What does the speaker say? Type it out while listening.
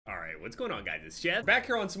Alright, what's going on, guys? It's Chad. Back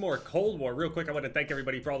here on some more Cold War. Real quick, I want to thank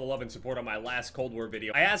everybody for all the love and support on my last Cold War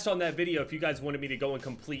video. I asked on that video if you guys wanted me to go and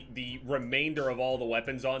complete the remainder of all the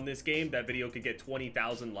weapons on this game. That video could get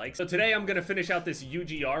 20,000 likes. So today I'm going to finish out this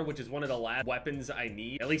UGR, which is one of the last weapons I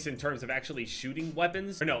need, at least in terms of actually shooting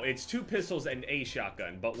weapons. Or no, it's 2 pistols and a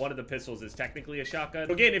shotgun, but one of the pistols is technically a shotgun.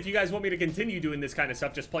 So again, if you guys want me to continue doing this kind of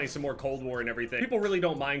stuff, just playing some more Cold War and everything, people really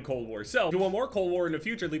don't mind Cold War. So if you want more Cold War in the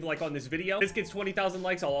future, leave a like on this video. If this gets 20,000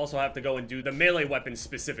 likes, I'll also have to go and do the melee weapons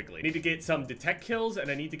specifically. I need to get some detect kills,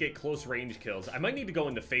 and I need to get close range kills. I might need to go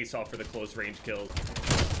into face off for the close range kills. Close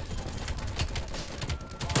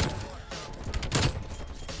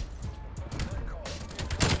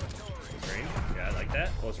range. Yeah, I like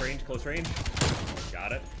that. Close range, close range.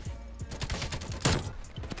 Got it.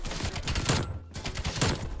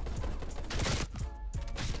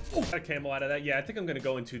 Ooh, got a camo out of that. Yeah, I think I'm gonna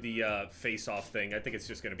go into the face-off thing. I think it's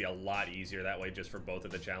just gonna be a lot easier that way, just for both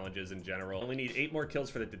of the challenges in general. Only need 8 more kills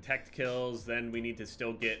for the detect kills. Then we need to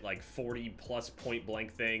still get like 40 plus point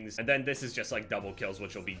blank things, and then this is just like double kills,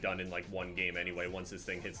 which will be done in like 1 game anyway once this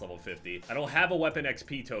thing hits level 50. I don't have a weapon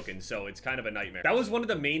XP token, so it's kind of a nightmare. That was one of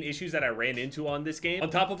the main issues that I ran into on this game, on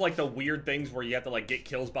top of like the weird things where you have to like get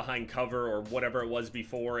kills behind cover or whatever it was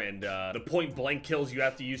before, and the point blank kills you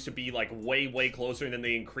have to use to be like way closer, and then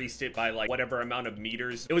they increased it by like whatever amount of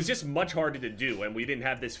meters. It was just much harder to do, and we didn't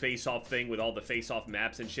have this face-off thing with all the face-off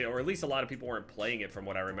maps and shit, or at least a lot of people weren't playing it from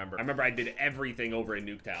what I remember. I remember I did everything over in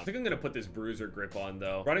Nuketown. I think I'm gonna put this bruiser grip on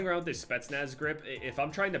though. Running around with this Spetsnaz grip, if I'm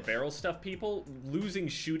trying to barrel stuff people, losing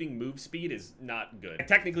shooting move speed is not good. I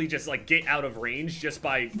technically just like get out of range just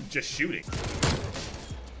by just shooting.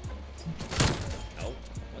 Oh,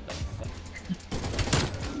 what the fuck?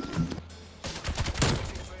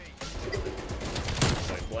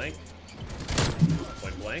 Blank.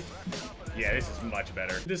 Point blank. Yeah, this is much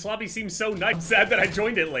better. This lobby seems so nice. I'm sad that I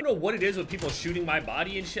joined it late. I don't know what it is with people shooting my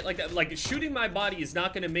body and shit like that. Like, shooting my body is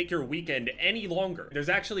not gonna make your weekend any longer. There's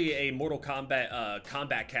actually a Mortal Kombat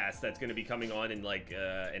combat cast that's gonna be coming on in like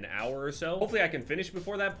an hour or so. Hopefully I can finish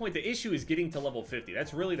before that point. The issue is getting to level 50.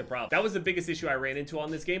 That's really the problem. That was the biggest issue I ran into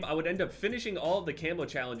on this game. I would end up finishing all of the camo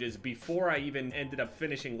challenges before I even ended up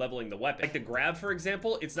finishing leveling the weapon. Like the grab, for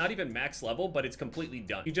example, it's not even max level, but it's completely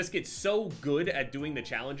done. You just get so good at doing the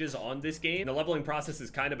challenges on this game. The leveling process is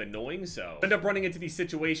kind of annoying, so I end up running into these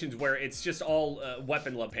situations where it's just all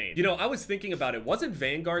weapon level pain. You know, I was thinking about it. Wasn't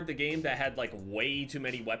Vanguard the game that had like way too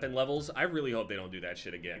many weapon levels? I really hope they don't do that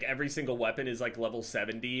shit again. Like, every single weapon is like level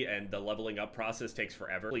 70 and the leveling up process takes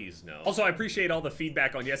forever. Please, no. Also, I appreciate all the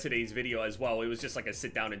feedback on yesterday's video as well. It was just like a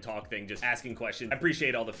sit down and talk thing, just asking questions. I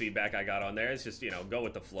appreciate all the feedback I got on there. It's just, you know, go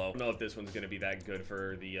with the flow. I don't know if this one's gonna be that good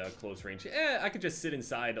for the close range. I could just sit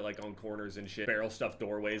inside like on corners and shit, barrel stuff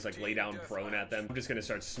doorways, like lay down prone at them. I'm just gonna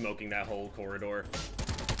start smoking that whole corridor.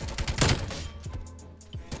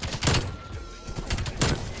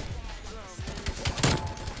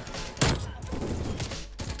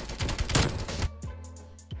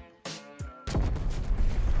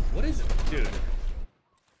 What is it? Dude,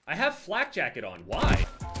 I have flak jacket on. Why?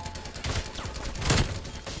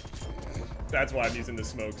 That's why I'm using the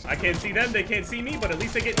smokes. I can't see them, they can't see me, but at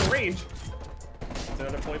least they get in range. It's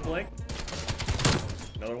another point blank.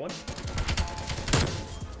 Another one.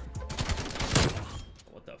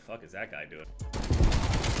 What the fuck is that guy doing?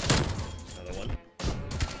 Another one.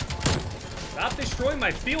 Stop destroying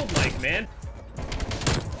my field mic, man.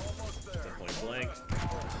 That's a point blank.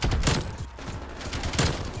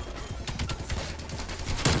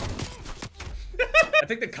 I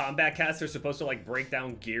think the combat casts are supposed to like break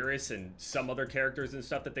down Geras and some other characters and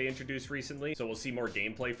stuff that they introduced recently, so we'll see more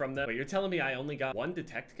gameplay from them. But you're telling me I only got 1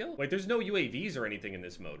 detect kill? Wait, there's no UAVs or anything in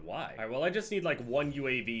this mode. Why? All right, well, I just need like 1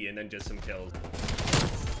 UAV and then just some kills.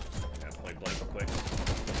 Yeah, point blank real quick.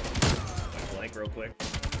 Point blank real quick.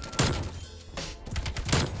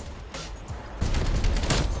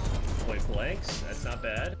 Point blanks. That's not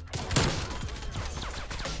bad.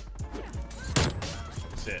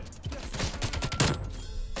 That's it.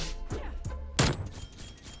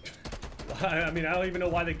 I mean, I don't even know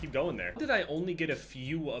why they keep going there. How did I only get a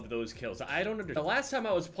few of those kills? I don't understand. The last time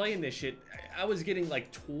I was playing this shit, I was getting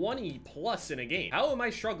like 20 plus in a game. How am I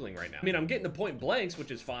struggling right now? I mean, I'm getting the point blanks, which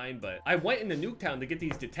is fine, but I went into Nuketown to get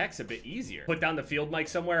these detects a bit easier. Put down the field mic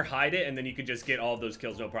somewhere, hide it, and then you could just get all of those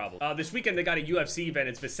kills, no problem. This weekend, they got a UFC event.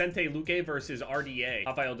 It's Vicente Luque versus RDA,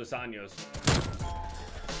 Rafael dos Anjos.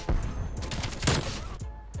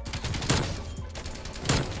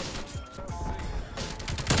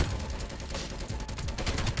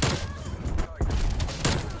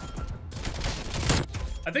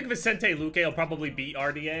 I I think Vicente Luque will probably beat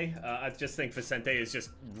RDA. I just think Vicente is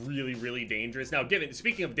just really, really dangerous. Now,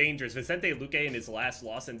 speaking of dangerous, Vicente Luque in his last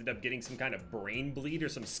loss ended up getting some kind of brain bleed or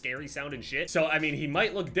some scary sounding shit. So, I mean, he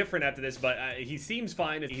might look different after this, but he seems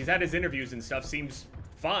fine. He's had his interviews and stuff, seems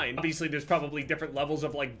fine. Obviously, there's probably different levels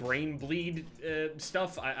of, like, brain bleed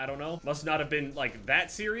stuff. I don't know. Must not have been, like, that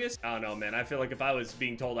serious. I don't know, man. I feel like if I was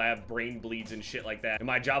being told I have brain bleeds and shit like that, and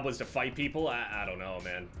my job was to fight people, I don't know,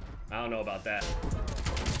 man. I don't know about that.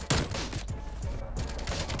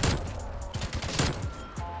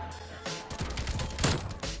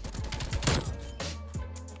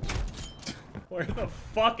 Where the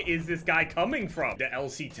fuck is this guy coming from? The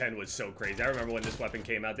LC-10 was so crazy. I remember when this weapon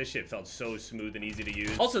came out. This shit felt so smooth and easy to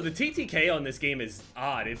use. Also, the TTK on this game is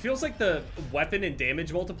odd. It feels like the weapon and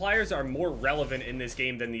damage multipliers are more relevant in this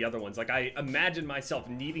game than the other ones. Like, I imagine myself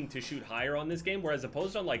needing to shoot higher on this game, whereas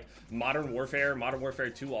opposed on, like, Modern Warfare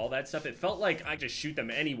 2, all that stuff, it felt like I just shoot them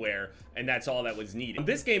anywhere, and that's all that was needed. In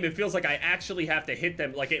this game, it feels like I actually have to hit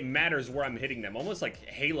them. Like, it matters where I'm hitting them. Almost like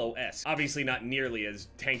Halo-esque. Obviously not nearly as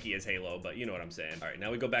tanky as Halo, but you know what I'm saying. All right,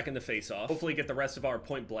 now we go back in the face-off. Hopefully get the rest of our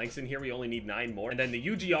point blanks in here. We only need 9 more. And then the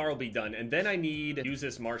UGR will be done. And then I need to use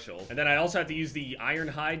this Marshall. And then I also have to use the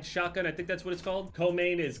Ironhide shotgun. I think that's what it's called.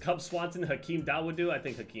 Co-main is Cub Swanson, Hakeem Dawodu. I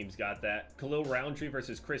think Hakeem's got that. Khalil Roundtree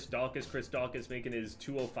versus Chris Dawkins. Chris Dawkins making his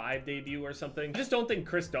 205 debut or something. I just don't think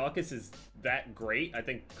Chris Dawkins is that great. I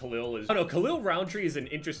think Khalil is... I don't know. Khalil Roundtree is an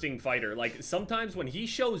interesting fighter. Like, sometimes when he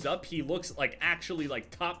shows up, he looks like actually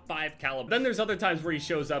like top 5 caliber. Then there's other times where he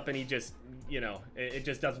shows up and he just... you know, it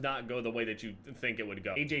just does not go the way that you think it would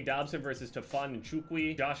go. AJ Dobson versus Tafon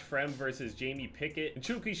Nchukwi. Josh Frem versus Jamie Pickett.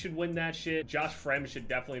 Nchukwi should win that shit. Josh Frem should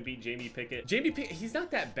definitely beat Jamie Pickett. Jamie Pickett, he's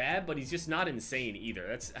not that bad, but he's just not insane either.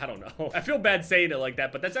 That's, I don't know. I feel bad saying it like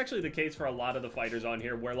that, but that's actually the case for a lot of the fighters on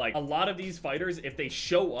here, where like a lot of these fighters, if they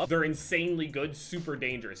show up, they're insanely good, super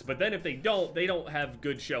dangerous. But then if they don't have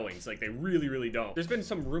good showings. Like, they really, really don't. There's been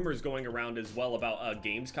some rumors going around as well about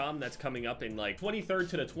Gamescom that's coming up in like 23rd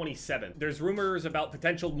to the 27th. There's rumors about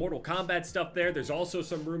potential Mortal Kombat stuff there. There's also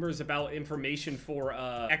some rumors about information for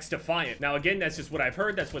X-Defiant. Now, again, that's just what I've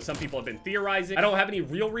heard. That's what some people have been theorizing. I don't have any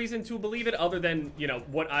real reason to believe it other than, you know,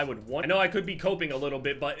 what I would want. I know I could be coping a little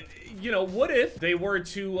bit, but, you know, what if they were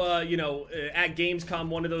to, you know, at Gamescom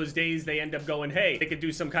one of those days, they end up going, hey, they could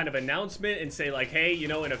do some kind of announcement and say like, hey, you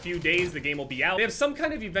know, in a few days, the game will be out. They have some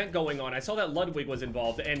kind of event going on. I saw that Ludwig was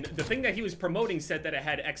involved, and the thing that he was promoting said that it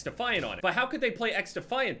had X-Defiant on it. But how could they play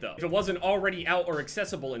X-Defiant, though, if it wasn't already out or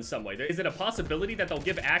accessible in some way? Is it a possibility that they'll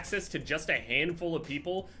give access to just a handful of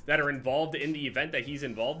people that are involved in the event that he's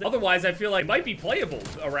involved in? Otherwise, I feel like it might be playable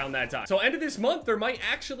around that time. So end of this month, there might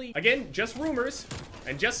actually, again, just rumors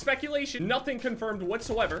and just speculation, nothing confirmed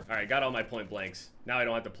whatsoever. All right, got all my point blanks. Now I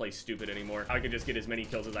don't have to play stupid anymore. I can just get as many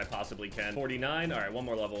kills as I possibly can. 49. All right, one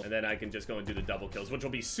more level, and then I can just go and do the double kills, which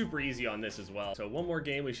will be super easy on this as well. So one more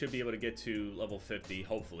game, we should be able to get to level 50,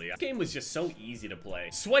 hopefully. This game was just so easy to play.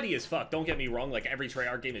 Sweaty as fuck, don't get me wrong. Like, every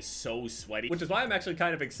Treyarch game is so sweaty, which is why I'm actually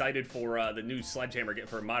kind of excited for the new Sledgehammer get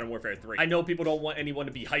for Modern Warfare 3. I know people don't want anyone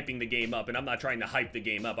to be hyping the game up, and I'm not trying to hype the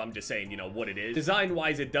game up. I'm just saying, you know, what it is.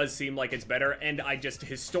 Design-wise, it does seem like it's better, and I just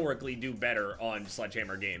historically do better on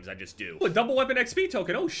Sledgehammer games. I just do. Ooh, a double weapon XP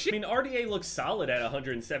token. Oh, shit. I mean, RDA looks solid at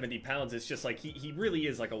 170 pounds. It's just like, he really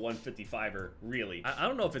is like a 155er, really. I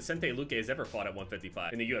don't know if Vicente Luque has ever fought at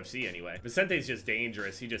 155, in the UFC anyway. Vicente's just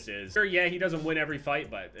dangerous. He just is. Sure, yeah, he doesn't win every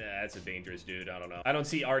fight, but that's a dangerous dude. I don't know. I don't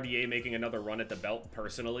see RDA making another run at the belt,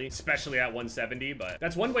 personally, especially at 170, but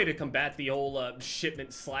that's one way to combat the whole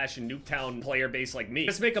shipment slash Nuketown player base like me.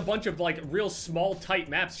 Just make a bunch of, like, real small, tight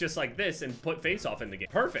maps just like this and put face-off in the game.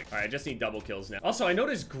 Perfect. All right, I just need double kills now. Also, I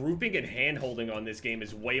noticed grouping and hand-holding on this game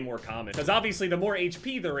is way more common, because obviously the more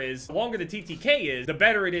HP there is, the longer the TTK is, the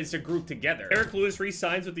better it is to group together. Derek Lewis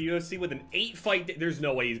re-signs with the UFC with an 8-fight. There's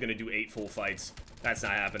no way he's gonna do 8 full fights. That's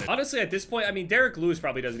not happening. Honestly, at this point, I mean, Derek Lewis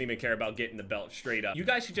probably doesn't even care about getting the belt straight up. You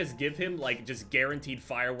guys should just give him, like, just guaranteed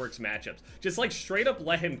fireworks matchups. Just, like, straight up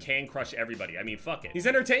let him can crush everybody. I mean, fuck it. He's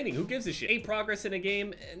entertaining. Who gives a shit? 8 progress in a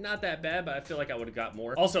game, not that bad, but I feel like I would have got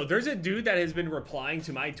more. Also, there's a dude that has been replying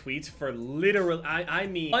to my tweets for literally, I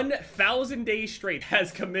mean, 1,000 days straight,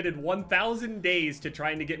 has committed 1,000 days to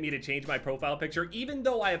trying to get me to change my profile picture, even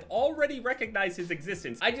though I have already recognized his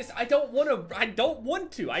existence. I don't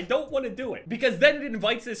want to do it, because then Reddit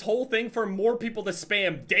invites this whole thing for more people to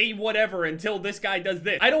spam day whatever until this guy does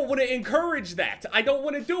this. I don't want to encourage that. I don't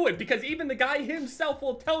want to do it because even the guy himself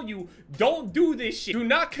will tell you, don't do this shit. Do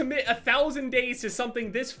not commit 1,000 days to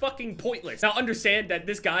something this fucking pointless. Now understand that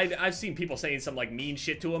this guy, I've seen people saying some like mean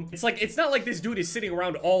shit to him. It's like, it's not like this dude is sitting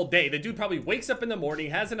around all day. The dude probably wakes up in the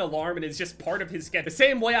morning, has an alarm, and it's just part of his schedule. The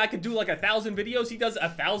same way I could do like 1,000 videos, he does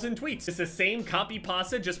 1,000 tweets. It's the same copy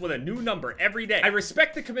pasta, just with a new number every day. I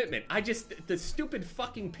respect the commitment. The stupid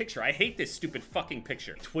fucking picture. I hate this stupid fucking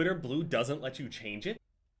picture. Twitter Blue doesn't let you change it?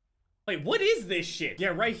 Wait, what is this shit? Yeah,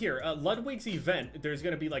 right here. Ludwig's event, there's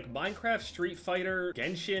gonna be like Minecraft, Street Fighter,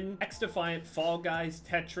 Genshin, X-Defiant, Fall Guys,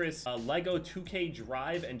 Tetris, Lego 2K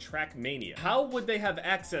Drive, and Trackmania. How would they have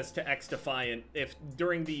access to X-Defiant if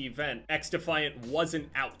during the event, X-Defiant wasn't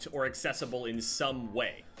out or accessible in some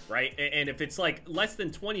way? Right? And if it's like less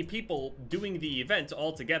than 20 people doing the event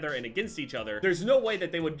all together and against each other, there's no way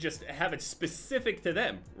that they would just have it specific to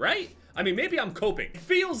them, right? I mean, maybe I'm coping. It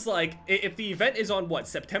feels like if the event is on what,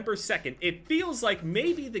 September 2nd, it feels like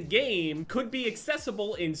maybe the game could be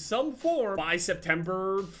accessible in some form by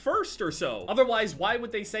September 1st or so. Otherwise, why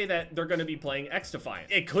would they say that they're gonna be playing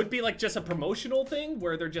X-Defiant? It could be like just a promotional thing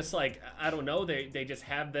where they're just like, I don't know, they just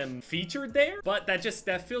have them featured there, but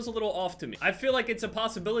that feels a little off to me. I feel like it's a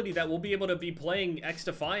possibility that we'll be able to be playing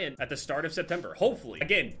X-Defiant at the start of September, hopefully.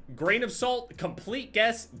 Again, grain of salt, complete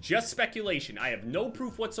guess, just speculation. I have no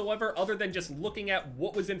proof whatsoever other than just looking at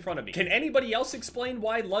what was in front of me. Can anybody else explain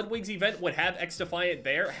why Ludwig's event would have X-Defiant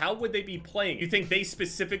there? How would they be playing? You think they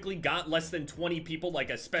specifically got less than 20 people, like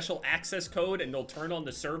a special access code, and they'll turn on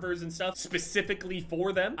the servers and stuff specifically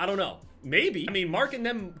for them? I don't know. Maybe. I mean, Mark and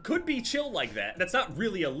them could be chill like that. That's not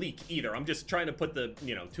really a leak either. I'm just trying to put the,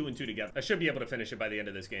 you know, 2 and 2 together. I should be able to finish it by the end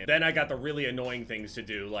of this game. Then I got the really annoying things to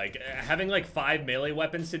do. Like, having like 5 melee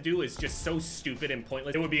weapons to do is just so stupid and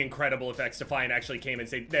pointless. It would be incredible if X-Defiant actually came and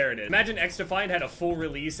said, there it is. Imagine X-Defiant had a full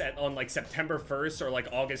release on like September 1st or like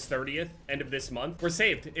August 30th, end of this month. We're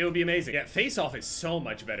saved. It would be amazing. Yeah, face-off is so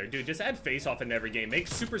much better. Dude, just add face-off in every game. Make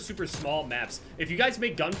super, super small maps. If you guys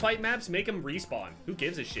make gunfight maps, make them respawn. Who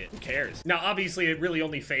gives a shit? Who cares? Now, obviously, it really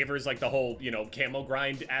only favors like the whole, you know, camo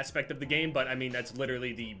grind aspect of the game, but I mean, that's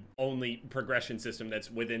literally the only progression system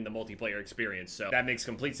that's within the multiplayer experience, so that makes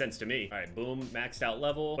complete sense to me. All right, boom, maxed out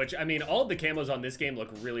level, which, I mean, all of the camos on this game look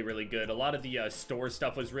really, really good. A lot of the store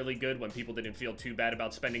stuff was really good when people didn't feel too bad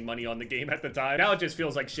about spending money on the game at the time. Now it just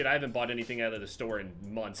feels like shit. I haven't bought anything out of the store in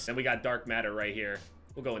months. And we got Dark Matter right here.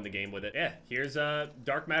 We'll go in the game with it. Yeah, here's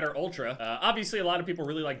Dark Matter Ultra. Obviously, a lot of people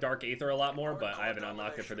really like Dark Aether a lot more, but I haven't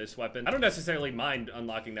unlocked it for this weapon. I don't necessarily mind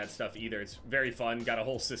unlocking that stuff either. It's very fun, got a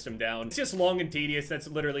whole system down. It's just long and tedious. That's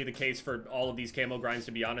literally the case for all of these camo grinds,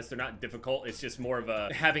 to be honest. They're not difficult. It's just more of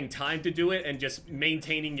a having time to do it and just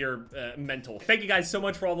maintaining your mental. Thank you guys so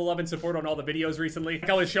much for all the love and support on all the videos recently. Like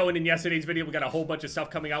I was showing in yesterday's video, we got a whole bunch of stuff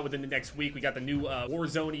coming out within the next week. We got the new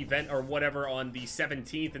Warzone event or whatever on the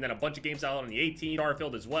 17th, and then a bunch of games out on the 18th.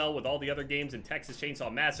 Starfield as well, with all the other games, and Texas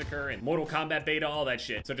Chainsaw Massacre and Mortal Kombat beta, all that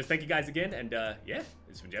shit. So just thank you guys again, and yeah,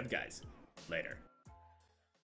 this is Jeb, guys. Later.